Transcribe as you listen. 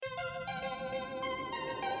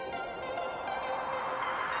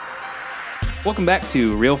Welcome back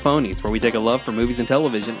to Real Phonies, where we take a love for movies and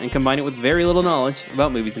television and combine it with very little knowledge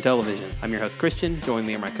about movies and television. I'm your host, Christian. Joining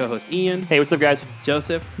me are my co-host, Ian. Hey, what's up, guys?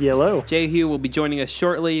 Joseph. Yellow. Jay Hugh will be joining us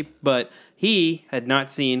shortly, but he had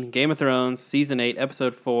not seen Game of Thrones, Season 8,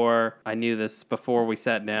 Episode 4. I knew this before we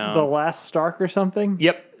sat down. The Last Stark or something?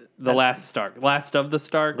 Yep. The Last Stark. Last of the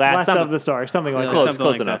Stark? Last of the Stark, something like that. Something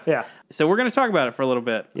Close like enough. that. Yeah. So we're going to talk about it for a little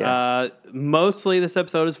bit. Yeah. Mostly this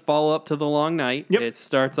episode is follow-up to The Long Night. Yep. It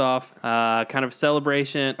starts off kind of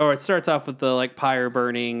celebration, or it starts off with the pyre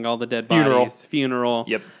burning, all the dead Funeral. bodies, funeral.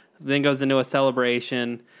 Yep. Then goes into a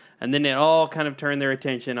celebration, and then it all kind of turned their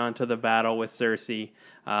attention onto the battle with Cersei,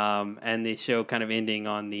 and the show kind of ending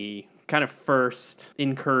on the kind of first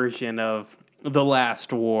incursion of the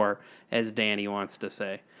last war, as Danny wants to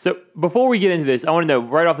say. So before we get into this, I want to know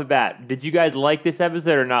right off the bat, did you guys like this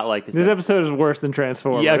episode or not like this This episode is worse than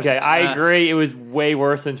Transformers. Yeah, okay, I agree. It was way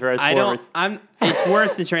worse than Transformers. It's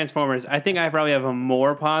worse than Transformers. I think I probably have a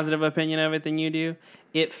more positive opinion of it than you do.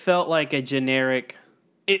 It felt like a generic.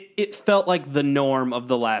 It felt like the norm of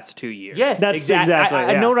the last 2 years. Yes, That's exactly,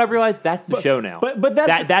 I yeah. know what I've realized. That's the show now. but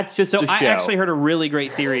that's just So the show. I actually heard a really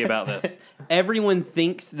great theory about this. Everyone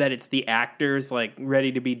thinks that it's the actors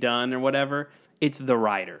ready to be done or whatever. It's the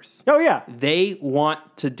writers. Oh yeah. They want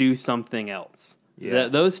to do something else. Yeah.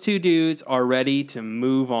 Those two dudes are ready to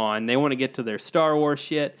move on. They want to get to their Star Wars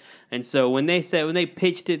shit. And so when they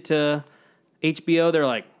pitched it to HBO, they're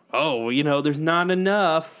like, oh, there's not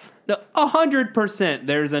enough. No, 100%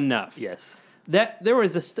 there's enough. Yes. That there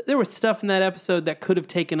was stuff in that episode that could have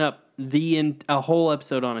taken up a whole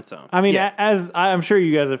episode on its own. I mean, Yeah. as I'm sure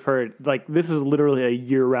you guys have heard, this is literally a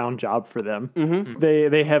year-round job for them. Mm-hmm.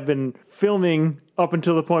 They have been filming up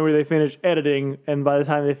until the point where they finish editing, and by the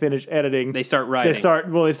time they finish editing, They start writing. They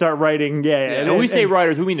start writing. Yeah. Yeah. And when we say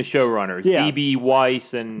writers, we mean the showrunners. Yeah. D.B.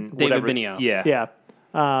 Weiss and David whatever. Benioff. Yeah. Yeah.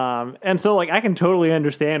 And so I can totally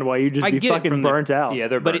understand why you just I be get it fucking from the- burnt out. Yeah,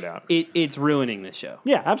 they're But burned out. it's ruining the show.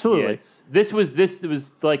 Yeah, absolutely. Yes. This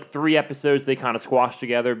was like 3 episodes they kind of squashed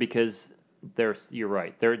together because you're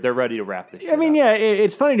right. They're ready to wrap this shit I mean, up. yeah,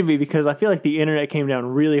 it's funny to me because I feel like the internet came down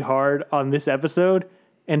really hard on this episode.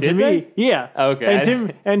 And to Did me, they? yeah.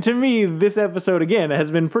 Okay. And to me, this episode, again,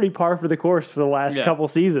 has been pretty par for the course for the last Yeah. couple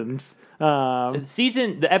seasons.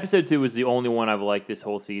 The episode 2 was the only one I've liked this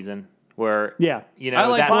whole season. Where Yeah. I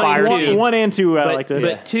like that one fire and two. scene- One and two, I But, liked it.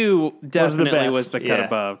 but 2 definitely best. was the cut Yeah.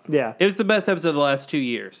 above. Yeah. It was the best episode of the last 2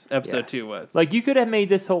 years. Episode Yeah. 2 was. Like you could have made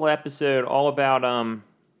this whole episode all about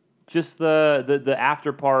just the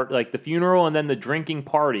after part, like the funeral and then the drinking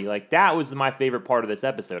party. Like that was my favorite part of this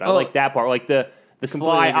episode. I Oh. like that part. Like the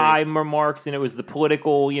sly agree. eye remarks, and it was the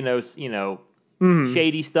political,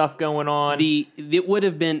 shady stuff going on. That would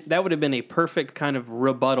have been a perfect kind of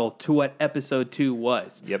rebuttal to what episode 2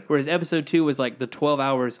 was. Yep. Whereas episode 2 was like the 12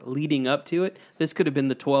 hours leading up to it. This could have been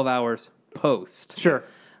the 12 hours post. Sure.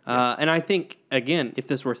 And I think, again, if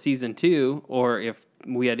this were season 2, or if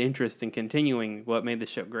we had interest in continuing what made the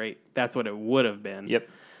show great, that's what it would have been. Yep.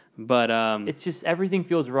 But It's just everything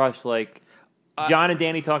feels rushed. Like John and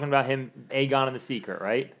Danny talking about him, Aegon and the Secret,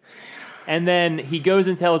 right? And then he goes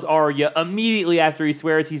and tells Arya immediately after he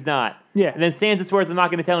swears he's not. Yeah. And then Sansa swears I'm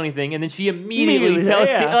not going to tell anything, and then she immediately tells.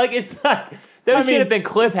 yeah. It's like those should have been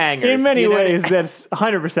cliffhangers. In many you know? ways, that's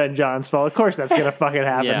 100% John's fault. Of course, that's gonna fucking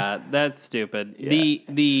happen. yeah, that's stupid. Yeah.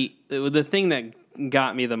 The thing that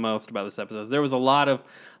got me the most about this episode is there was a lot of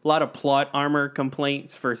plot armor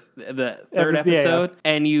complaints for the third episode,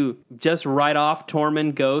 and you just write off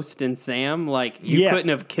Tormund, Ghost, and Sam. Like you Yes. couldn't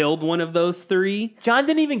have killed one of those 3. John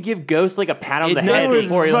didn't even give Ghost like a pat on the No, head it was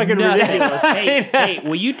before he fucking left. ridiculous. Hey,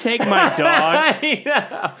 will you take my dog? I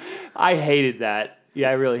know. I hated that. Yeah,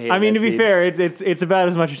 I really hated. I mean, that to be scene. fair, it's about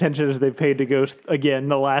as much attention as they've paid to Ghost again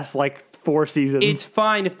the last 4 seasons. It's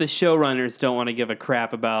fine if the showrunners don't want to give a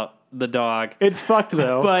crap about the dog. It's fucked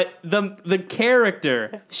though. But the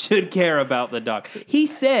character should care about the dog. He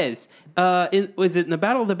says, was it in the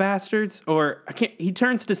Battle of the Bastards? Or he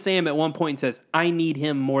turns to Sam at one point and says, I need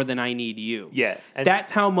him more than I need you. Yeah, and-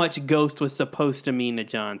 That's how much Ghost was supposed to mean to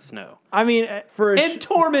Jon Snow. I mean, And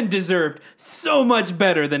Tormund deserved so much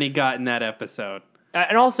better than he got in that episode.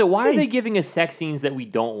 And also, why are they giving us sex scenes that we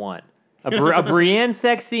don't want? A Brienne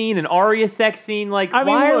sex scene, an Arya sex scene. Like, I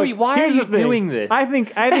mean, why look, are you here's the thing. doing this? I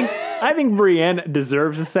think Brienne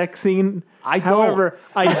deserves a sex scene. I don't. However,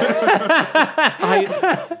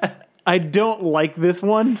 I don't like this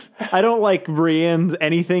one. I don't like Brienne's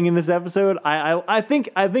anything in this episode. I think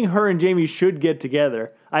her and Jamie should get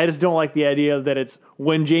together. I just don't like the idea that it's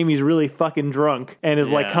when Jamie's really fucking drunk and is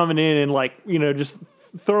Yeah. coming in and just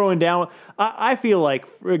throwing down. I feel like,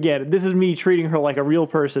 again, this is me treating her like a real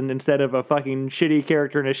person instead of a fucking shitty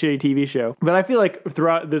character in a shitty TV show. But I feel like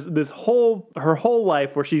throughout her whole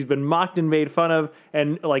life, where she's been mocked and made fun of,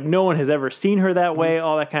 and like no one has ever seen her that way,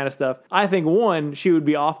 all that kind of stuff. I think one, she would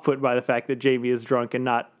be off put by the fact that Jamie is drunk and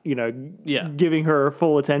not, giving her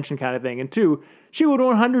full attention kind of thing. And two, she would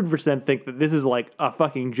 100% think that this is like a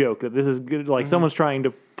fucking joke, that this is good, like someone's trying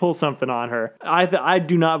to pull something on her. I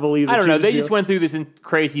do not believe that. I don't know. They just went through this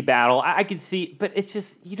crazy battle. I could see, but it's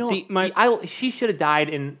just, you don't see. She should have died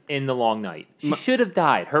in the long night. She should have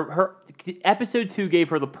died. Her episode 2 gave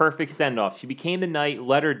her the perfect send off. She became the knight.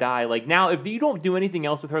 Let her die. Like now, if you don't do anything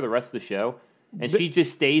else with her the rest of the show, and she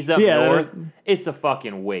just stays up north, it's a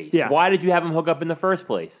fucking waste. Yeah. Why did you have him hook up in the first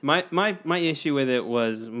place? My issue with it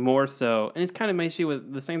was more so, and it's kind of my issue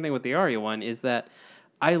with the same thing with the Arya one, is that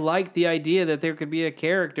I like the idea that there could be a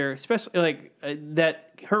character, especially like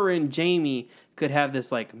that her and Jamie could have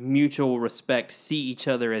this like mutual respect, see each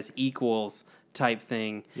other as equals type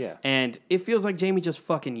thing. Yeah. And it feels like Jamie just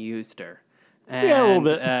fucking used her. And, a little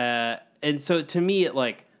bit. And so to me, it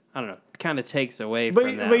like, I don't know, kind of takes away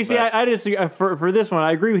from that. But you see, I just for this one,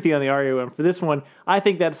 I agree with you on the Arya one. For this one, I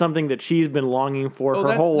think that's something that she's been longing for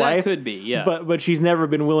her whole life. That could be, yeah. But she's never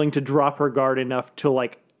been willing to drop her guard enough to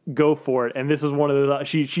like go for it. And this is one of those.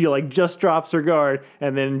 She like just drops her guard,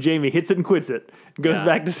 and then Jamie hits it and quits it. Goes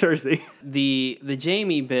back to Cersei. The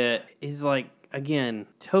Jamie bit is like, again,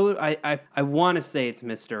 I want to say it's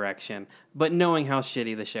misdirection, but knowing how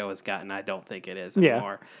shitty the show has gotten, I don't think it is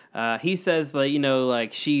anymore. Yeah. He says that,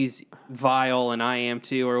 like she's vile and I am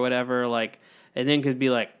too, or whatever, like, and then could be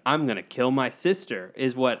like, I'm going to kill my sister,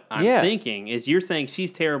 is what I'm thinking. Is you're saying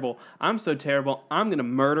she's terrible, I'm so terrible, I'm going to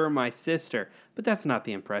murder my sister. But that's not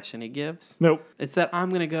the impression he gives. Nope. It's that I'm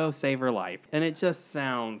going to go save her life. And it just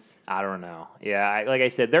sounds... I don't know. Yeah, like I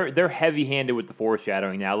said, they're heavy-handed with the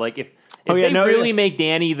foreshadowing now. Like, if they really make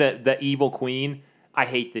Dany the evil queen... I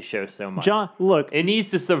hate this show so much. John, look, it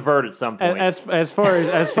needs to subvert at some point. As far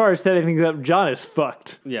as setting things up, John is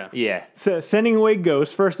fucked. Yeah. So sending away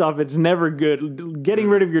ghosts. First off, it's never good. Getting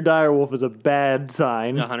rid of your direwolf is a bad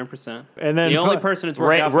sign. 100%. And then the only person it's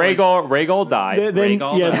worked out for Rhaegal died.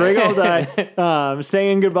 Rhaegal died.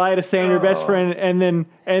 Saying goodbye to Sam, your best friend, and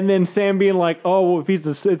then Sam being like, "Oh, well, if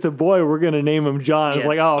it's a boy, we're gonna name him John." It's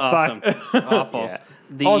like, oh, awesome. fuck, awful. Yeah.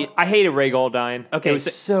 I hated Rhaegal dying. Okay, it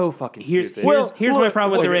was so fucking stupid. Here's my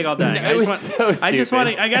problem with the Rhaegal dying.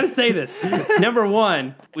 I gotta say this. Number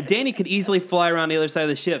one, Dany could easily fly around the other side of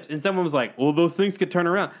the ships, and someone was like, "Well, those things could turn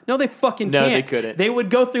around." No, they fucking can't. No, they couldn't. They would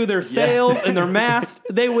go through their sails and their mast.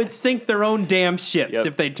 They would sink their own damn ships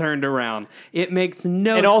if they turned around. It makes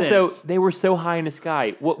no sense. And also, they were so high in the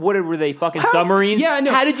sky. What were they, fucking submarines? Yeah, I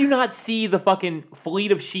know. How did you not see the fucking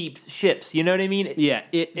fleet of ships? You know what I mean? Yeah,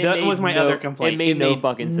 that was my other complaint. It made no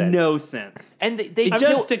fucking sense. No sense. And they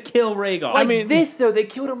to kill Rhaegal. They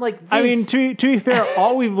killed him like this. I mean, to be fair,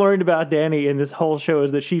 all we've learned about Dany in this whole show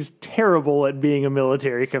is that she's terrible at being a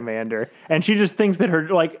military commander, and she just thinks that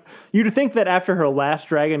you'd think that after her last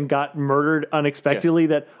dragon got murdered unexpectedly,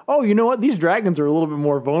 that, oh, you know what, these dragons are a little bit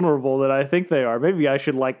more vulnerable than I think they are. Maybe I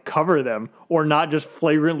should like cover them or not just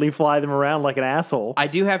flagrantly fly them around like an asshole. I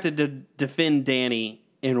do have to defend Dany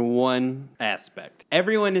in one aspect.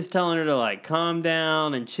 Everyone is telling her to like calm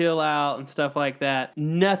down and chill out and stuff like that.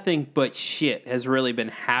 Nothing but shit has really been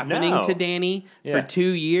happening to Dany for 2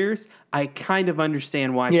 years. I kind of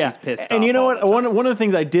understand why she's pissed off. And you know what? One of the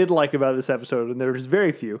things I did like about this episode, and there's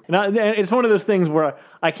very few, and it's one of those things where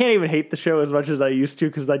I can't even hate the show as much as I used to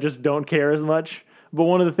because I just don't care as much. But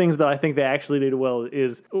one of the things that I think they actually did well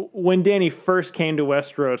is when Dany first came to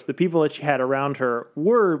Westeros, the people that she had around her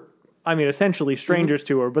were, I mean, essentially strangers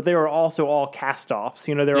to her, but they were also all cast-offs.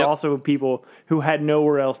 You know, there were also people who had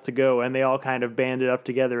nowhere else to go, and they all kind of banded up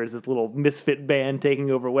together as this little misfit band taking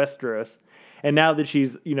over Westeros. And now that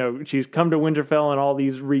she's come to Winterfell and all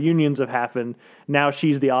these reunions have happened, now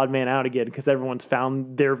she's the odd man out again because everyone's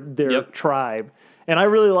found their tribe. And I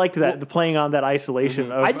really liked that, the playing on that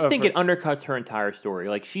isolation. I just think it undercuts her entire story.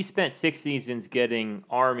 Like, she spent 6 seasons getting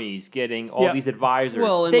armies, getting all these advisors.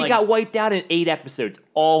 Well, they got wiped out in 8 episodes.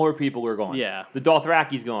 All her people are gone. Yeah. The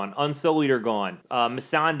Dothraki's gone. Unsullied are gone.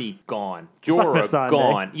 Missandei gone. Jorah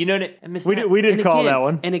gone. You know what I mean? We did call that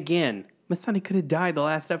one. And again, Missandei could have died the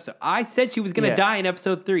last episode. I said she was going to die in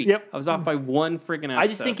episode 3. Yep. I was off by one friggin' episode. I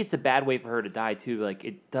just think it's a bad way for her to die too. Like,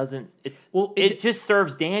 it doesn't. It just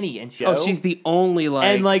serves Dany and show. Oh, she's the only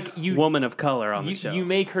woman of color on the show. You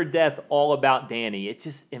make her death all about Dany.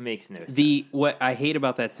 It makes no sense. What I hate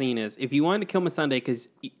about that scene is if you wanted to kill Missandei, because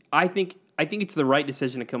I think I think it's the right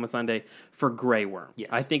decision to kill Missandei for Grey Worm. Yes.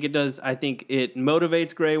 I think it does. I think it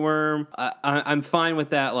motivates Grey Worm. I'm fine with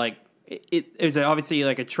that. Like, it was obviously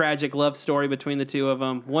like a tragic love story between the two of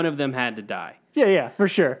them. One of them had to die. Yeah, for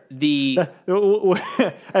sure.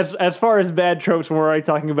 As far as bad tropes, we're already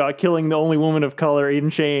talking about killing the only woman of color in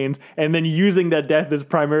chains, and then using that death as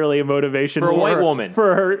primarily a motivation for a white woman.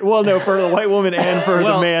 For her, for the white woman and for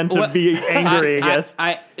the man to be angry. I guess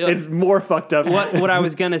it's more fucked up. What I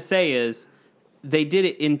was gonna say is they did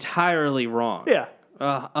it entirely wrong. Yeah.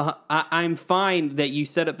 I'm fine that you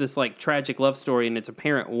set up this like tragic love story and it's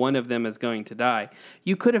apparent one of them is going to die.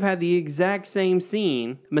 You could have had the exact same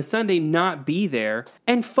scene, Missandei not be there,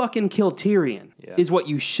 and fucking kill Tyrion. Yeah. Is what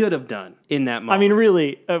you should have done in that moment. I mean,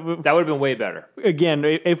 really, that would have been way better. Again,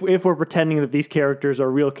 if we're pretending that these characters are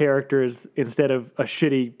real characters instead of a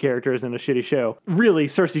shitty characters in a shitty show, really,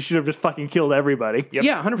 Cersei should have just fucking killed everybody. Yep.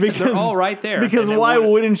 Yeah, 100%. They're all right there. Because why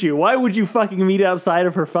wouldn't you? Why would you fucking meet outside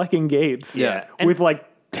of her fucking gates? Yeah, with like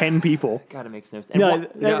 10 people. God, it makes no sense.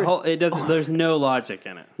 It doesn't. There's no logic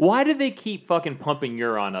in it. Why did they keep fucking pumping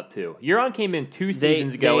Euron up too? Euron came in 2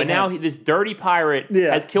 seasons ago, and now this dirty pirate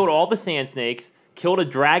has killed all the Sand Snakes, killed a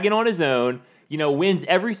dragon on his own. Wins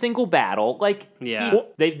every single battle. Like,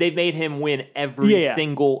 they've made him win every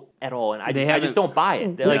single at all, and I just don't buy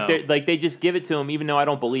it. They just give it to him, even though I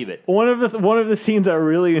don't believe it. One of the scenes I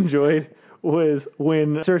really enjoyed was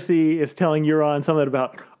when Cersei is telling Euron something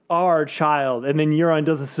about our child, and then Euron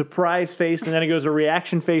does a surprise face, and then it goes a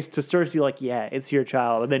reaction face to Cersei, like, yeah, it's your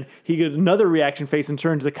child, and then he goes another reaction face and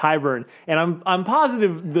turns to Qyburn, and I'm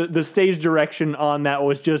positive the stage direction on that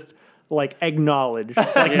was just like acknowledged,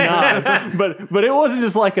 like nod, but it wasn't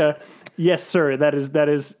just like a yes sir, that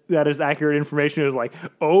is accurate information. It was like,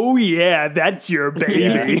 oh yeah, that's your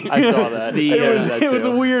baby. Yeah, I saw that. It was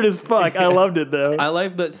weird as fuck. I loved it though. I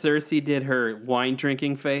like that Cersei did her wine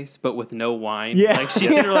drinking face, but with no wine. Yeah, like she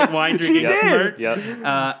did her like wine drinking smirk. Yep.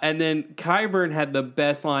 And then Qyburn had the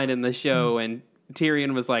best line in the show, and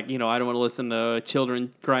Tyrion was like, I don't want to listen to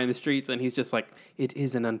children cry in the streets, and he's just like, it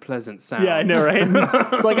is an unpleasant sound. Yeah, I know, right?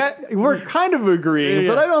 It's like, we're kind of agreeing,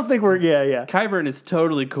 but I don't think we're, yeah. Qyburn is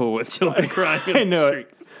totally cool with children crying in the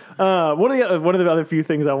streets. One of the other few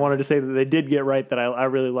things I wanted to say that they did get right that I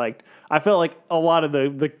really liked, I felt like a lot of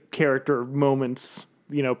the character moments,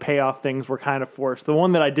 payoff things were kind of forced. The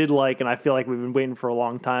one that I did like, and I feel like we've been waiting for a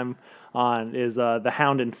long time on, is the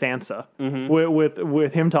Hound and Sansa,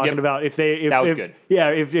 with him talking about if good. Yeah,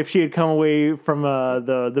 if she had come away from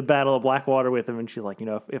the Battle of Blackwater with him, and she's like,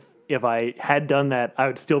 if I had done that, I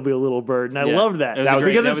would still be a little bird, and I loved that.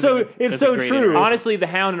 It's so true. Honestly, the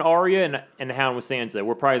Hound and Arya and the Hound with Sansa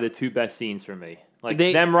were probably the two best scenes for me. Like,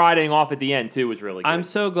 them riding off at the end, too, was really good. I'm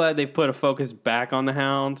so glad they've put a focus back on the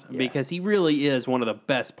Hound, because he really is one of the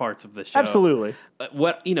best parts of the show. Absolutely.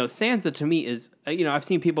 Sansa to me is, I've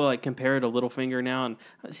seen people like compare her to Littlefinger now, and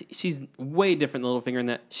she's way different than Littlefinger in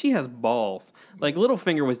that she has balls. Like,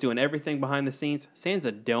 Littlefinger was doing everything behind the scenes.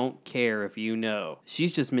 Sansa don't care if you know.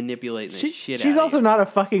 She's just manipulating the shit out of you. She's also not a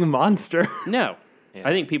fucking monster. No. Yeah.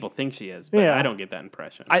 I think people think she is, but I don't get that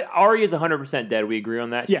impression. Arya's 100% dead. We agree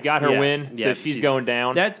on that. She got her win, so she's going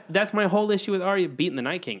down. That's my whole issue with Arya beating the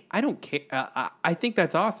Night King. I don't care. I think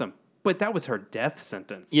that's awesome, but that was her death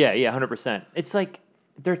sentence. Yeah, 100%. It's like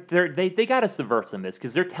they got to subvert some of this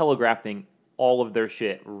because they're telegraphing all of their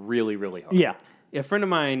shit really, really hard. Yeah. A friend of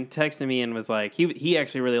mine texted me and was like, he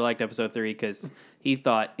actually really liked episode 3 because he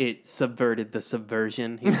thought it subverted the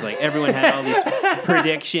subversion. He was like, everyone had all these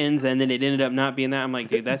predictions and then it ended up not being that. I'm like,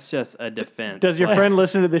 dude, that's just a defense. Does your friend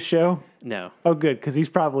listen to this show? No. Oh, good, because he's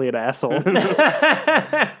probably an asshole.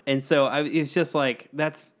 And so it's just like,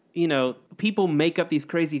 that's, people make up these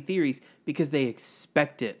crazy theories because they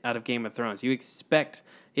expect it out of Game of Thrones. You expect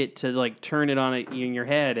it to like turn it on in your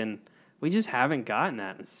head, and we just haven't gotten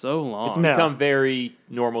that in so long. It's become very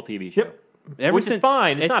normal TV show. Yep. Which is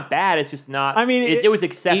fine. It's not bad. It's just not. I mean, it was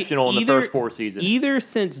exceptional in the first 4 seasons. Either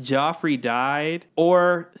since Joffrey died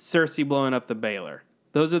or Cersei blowing up the Baylor.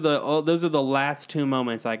 Those are the last 2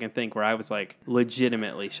 moments I can think where I was like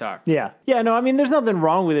legitimately shocked. Yeah. No, I mean, there's nothing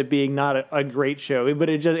wrong with it being not a great show, but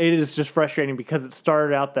it is just frustrating because it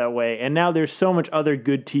started out that way, and now there's so much other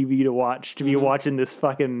good TV to watch to be watching this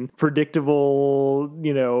fucking predictable,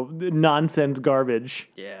 nonsense garbage.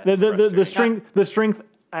 Yeah. The strength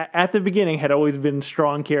at the beginning had always been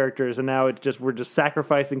strong characters, and now we're just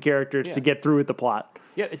sacrificing characters to get through with the plot.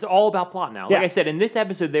 Yeah, it's all about plot now. Like I said, in this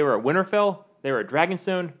episode, they were at Winterfell. They were at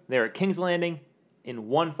Dragonstone. They were at King's Landing in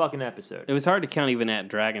one fucking episode. It was hard to count even at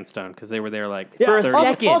Dragonstone because they were there like for a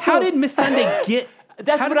second. Also, how did Missandei get?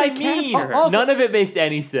 That's what I mean. None of it makes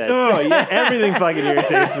any sense. Oh yeah, everything fucking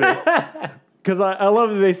irritates me. Because I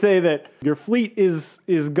love that they say that your fleet is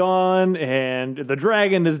gone and the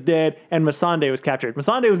dragon is dead and Missandei was captured.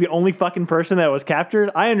 Missandei was the only fucking person that was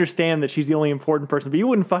captured. I understand that she's the only important person, but you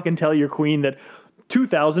wouldn't fucking tell your queen that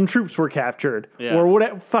 2,000 troops were captured or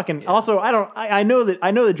whatever. Fucking. Yeah. Also, I know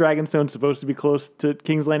that Dragonstone's supposed to be close to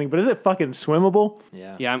King's Landing, but is it fucking swimmable?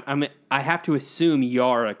 Yeah. Yeah. I have to assume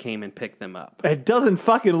Yara came and picked them up. It doesn't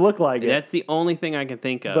fucking look like it. That's the only thing I can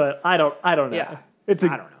think of. But I don't know. Yeah. I don't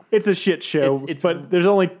know. It's a shit show, but there's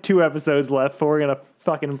only 2 episodes left, so we're gonna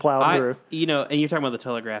fucking plow through. And you're talking about the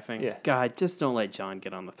telegraphing. Yeah. God, just don't let Jon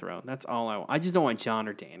get on the throne. That's all I want. I just don't want Jon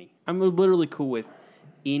or Dany. I'm literally cool with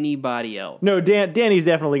anybody else. No, Dany's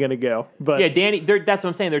definitely going to go. But yeah, Dany. That's what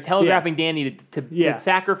I'm saying. They're telegraphing Dany to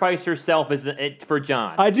sacrifice herself for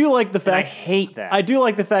Jon. I do like the fact. I hate that. I do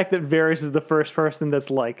like the fact that Varys is the first person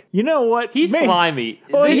that's like, you know what? He's slimy.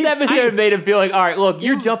 Well, this episode made him feel like, all right, look,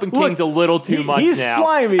 you're jumping Kings a little too much he's now. He's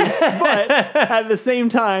slimy, but at the same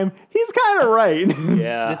time, he's kind of right.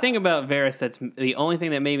 Yeah. The thing about Varys, that's the only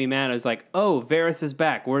thing that made me mad is like, oh, Varys is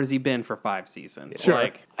back. Where has he been for 5 seasons? Sure.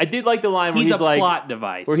 Like, I did like the line where he's a like, plot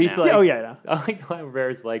device. Where he's now. like, oh yeah. I like the line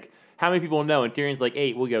where Varys like, how many people know? And Tyrion's like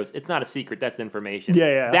 8. Well, he goes, it's not a secret. That's information.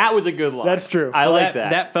 Yeah. That was a good line. That's true. I like that.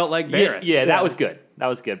 That felt like Varys. Yeah, that was good. That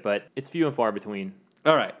was good, but it's few and far between.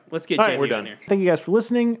 All right, let's get we're done here. Thank you guys for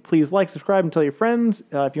listening. Please like, subscribe, and tell your friends.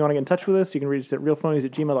 If you want to get in touch with us, you can reach us at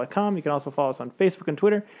realphonies@gmail.com. You can also follow us on Facebook and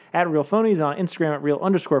Twitter @realphonies and on Instagram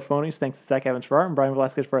 @real_phonies. Thanks to Zach Evans for art and Brian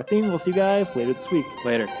Velasquez for our theme. We'll see you guys later this week.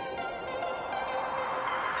 Later.